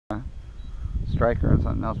striker and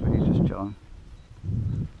something else, but he's just chilling.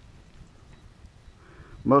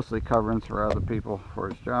 Mostly coverings for other people for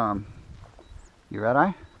his job. You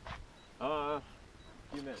ready? A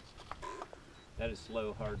few minutes. That is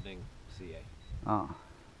slow hardening CA. Oh.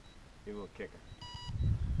 Give him a kicker.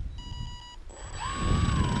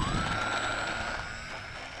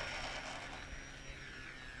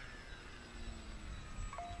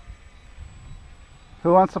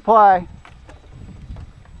 Who wants to play?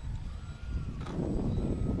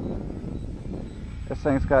 This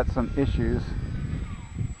thing's got some issues.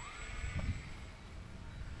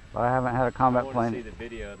 But I haven't had a combat plane. I want to see the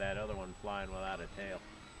video of that other one flying without a tail.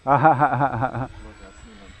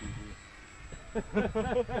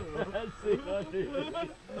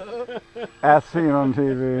 As seen on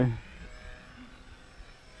TV.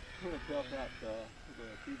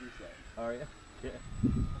 Oh yeah? Yeah.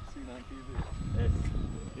 Seen on TV.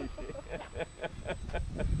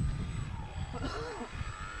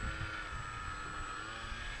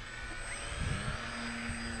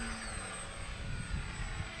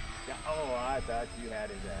 Oh, I thought you had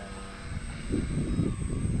his ass.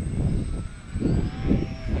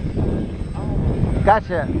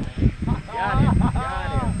 Gotcha. Got him.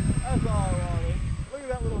 That's all I wanted. Look at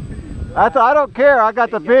that little piece. I don't care. I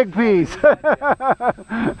got the big piece. He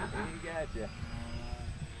gotcha.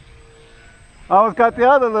 I almost got the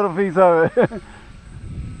other little piece of it.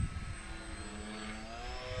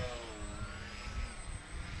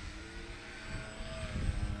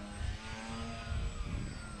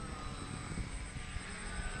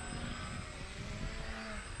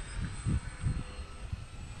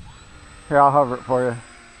 Here, I'll hover it for you.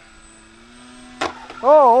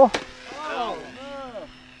 Oh! Oh,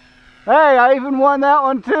 Hey, I even won that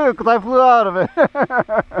one too, because I flew out of it.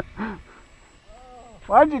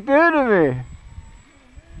 What'd you do to me?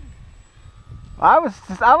 I was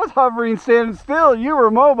hovering, standing still. You were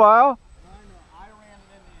mobile. I know. I ran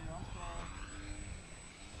it into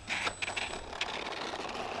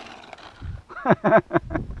you.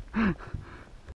 I'm sorry.